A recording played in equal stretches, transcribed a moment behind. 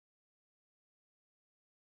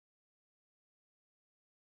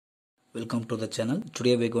Welcome to the channel.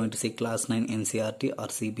 Today we are going to see class 9 NCERT or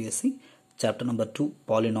CBSE chapter number 2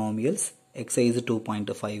 polynomials exercise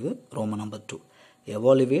 2.5 Roman number 2.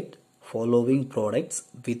 Evaluate following products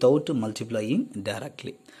without multiplying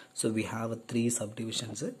directly. So we have three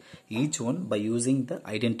subdivisions, each one by using the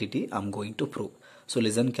identity I am going to prove. So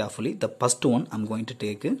listen carefully. The first one I am going to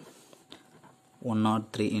take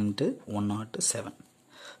 103 into 107.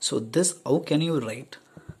 So this how can you write?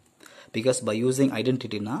 Because by using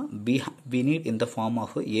identity now we need in the form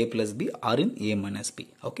of a plus b or in a minus b.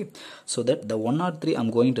 Okay, so that the 103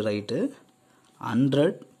 I'm going to write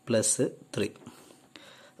 100 plus 3.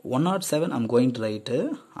 107 I'm going to write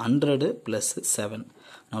 100 plus 7.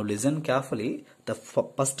 Now listen carefully. The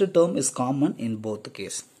first term is common in both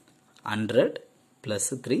cases. 100 plus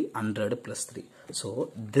 3, 100 plus 3.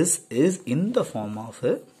 So this is in the form of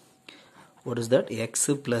what is that? X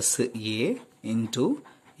plus a into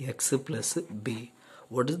x plus b.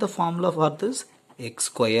 What is the formula for this? X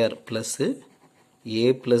square plus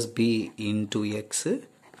a plus b into x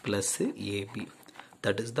plus ab.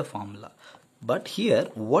 That is the formula. But here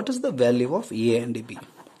what is the value of a and b?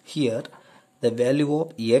 Here the value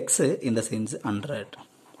of x in the sense 100.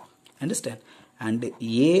 Understand? And a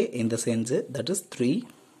in the sense that is 3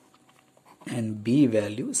 and b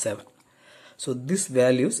value 7. So these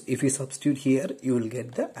values if you substitute here you will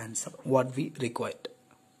get the answer what we required.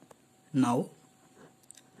 Now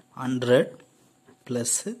 100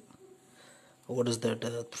 plus what is that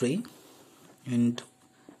 3 into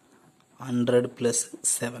 100 plus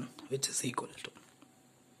 7 which is equal to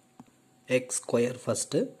x square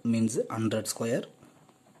first means 100 square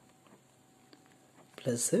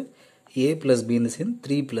plus a plus b in the sense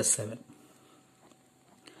 3 plus 7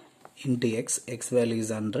 into x value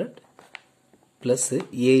is 100 plus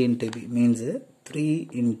a into b means 3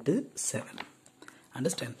 into 7.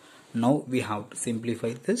 Understand? Now we have to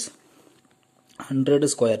simplify this. 100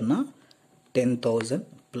 square na 10,000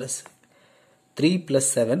 plus 3 plus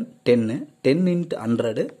 7 10 into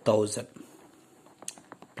 100 1000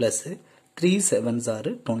 plus 3 7s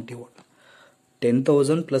are 21.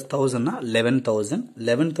 10,000 plus 1000 na 11,000.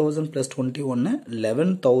 11,000 plus 21 na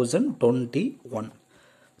 11,021.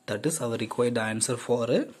 That is our required answer for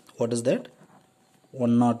what is that?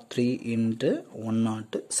 103 into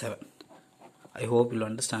 107. I hope you'll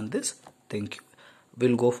understand this. Thank you.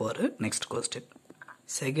 We'll go for next question.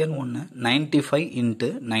 Second one 95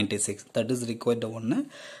 into 96. That is required one.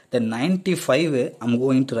 The 95 I'm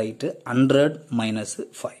going to write 100 minus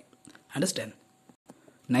 5. Understand?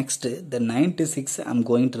 Next the 96 I'm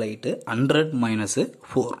going to write 100 minus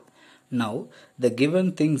 4. Now the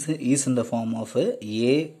given things is in the form of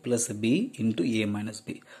a plus b into a minus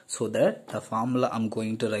b. So that the formula I'm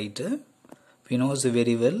going to write we know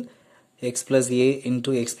very well x plus a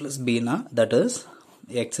into x plus b na, that is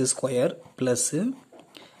x square plus a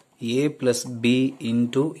plus b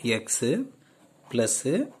into x plus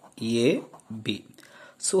a b.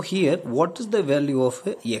 So here what is the value of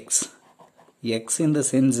x? X in the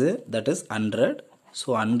sense that is 100.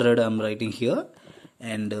 So 100 I am writing here,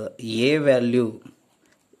 and a value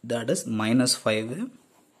that is minus 5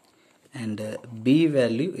 and b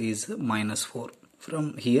value is minus 4.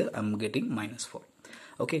 From here I am getting minus 4.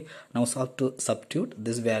 Okay, now substitute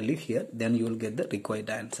this value here, then you will get the required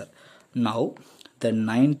answer. Now the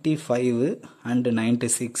 95 and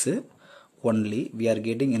 96 only we are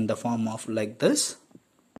getting in the form of like this.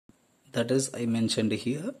 That is I mentioned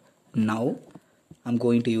here. Now I'm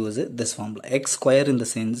going to use this formula. X square in the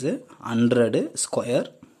sense 100 square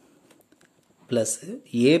plus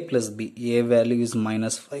a plus b. A value is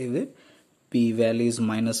minus 5, b value is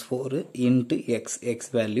minus 4 into x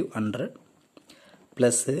value 100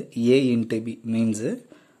 plus a into b means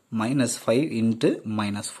minus 5 into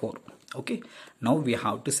minus 4. Okay, now we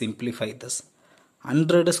have to simplify this.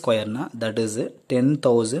 100 square na, that is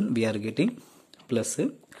 10,000 we are getting plus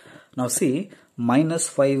now see minus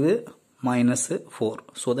 5 minus 4,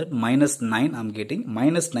 so that minus 9 I'm getting.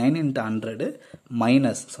 Minus 9 into 100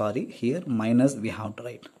 minus, sorry, here minus we have to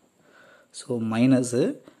write, so minus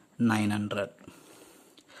 900.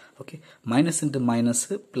 Okay, minus into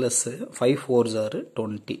minus plus 5 4s are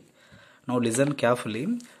 20. Now listen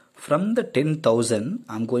carefully. From the 10,000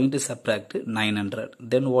 I'm going to subtract 900.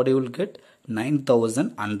 Then what you will get?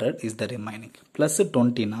 9,100 is the remaining. Plus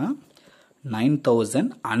 20 na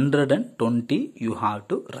 9,120 you have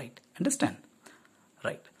to write. Understand?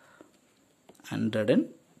 Right.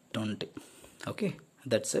 120. Okay,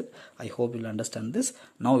 that's it. I hope you'll understand this.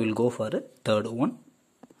 Now we'll go for a third one.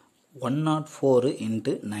 104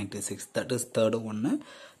 into 96. That is third one.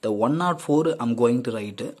 The 104 I'm going to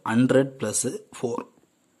write 100 plus 4.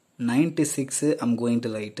 96 I'm going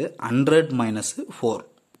to write 100 minus 4.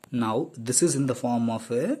 Now this is in the form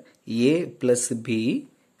of a plus b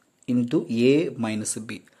into a minus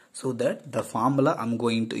b. So that the formula I'm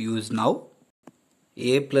going to use now,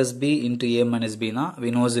 a plus b into a minus b, na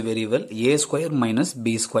we know very well, a square minus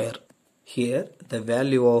b square. Here the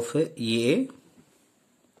value of a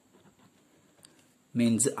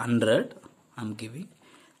means 100 I'm giving,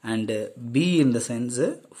 and b in the sense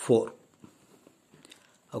 4.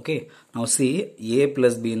 Okay, now see, a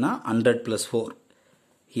plus b na 100 plus 4,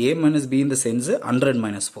 a minus b in the sense 100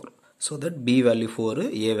 minus 4. So that b value 4,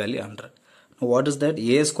 a value 100. Now what is that?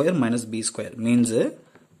 A square minus b square means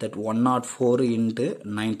that 104 into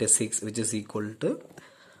 96, which is equal to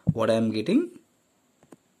what I am getting.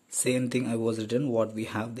 Same thing I was written what we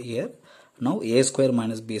have here. Now a square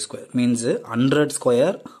minus b square means 100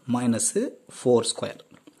 square minus 4 square.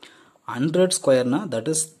 100 square na, that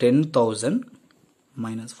is 10,000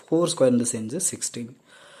 minus 4 square in the sense 16.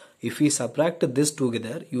 If we subtract this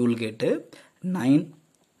together, you will get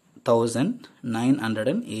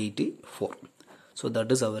 9,984. So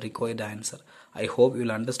that is our required answer. I hope you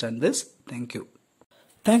will understand this. Thank you.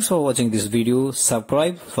 Thanks for watching this video.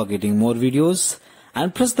 Subscribe for getting more videos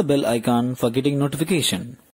and press the bell icon for getting notification.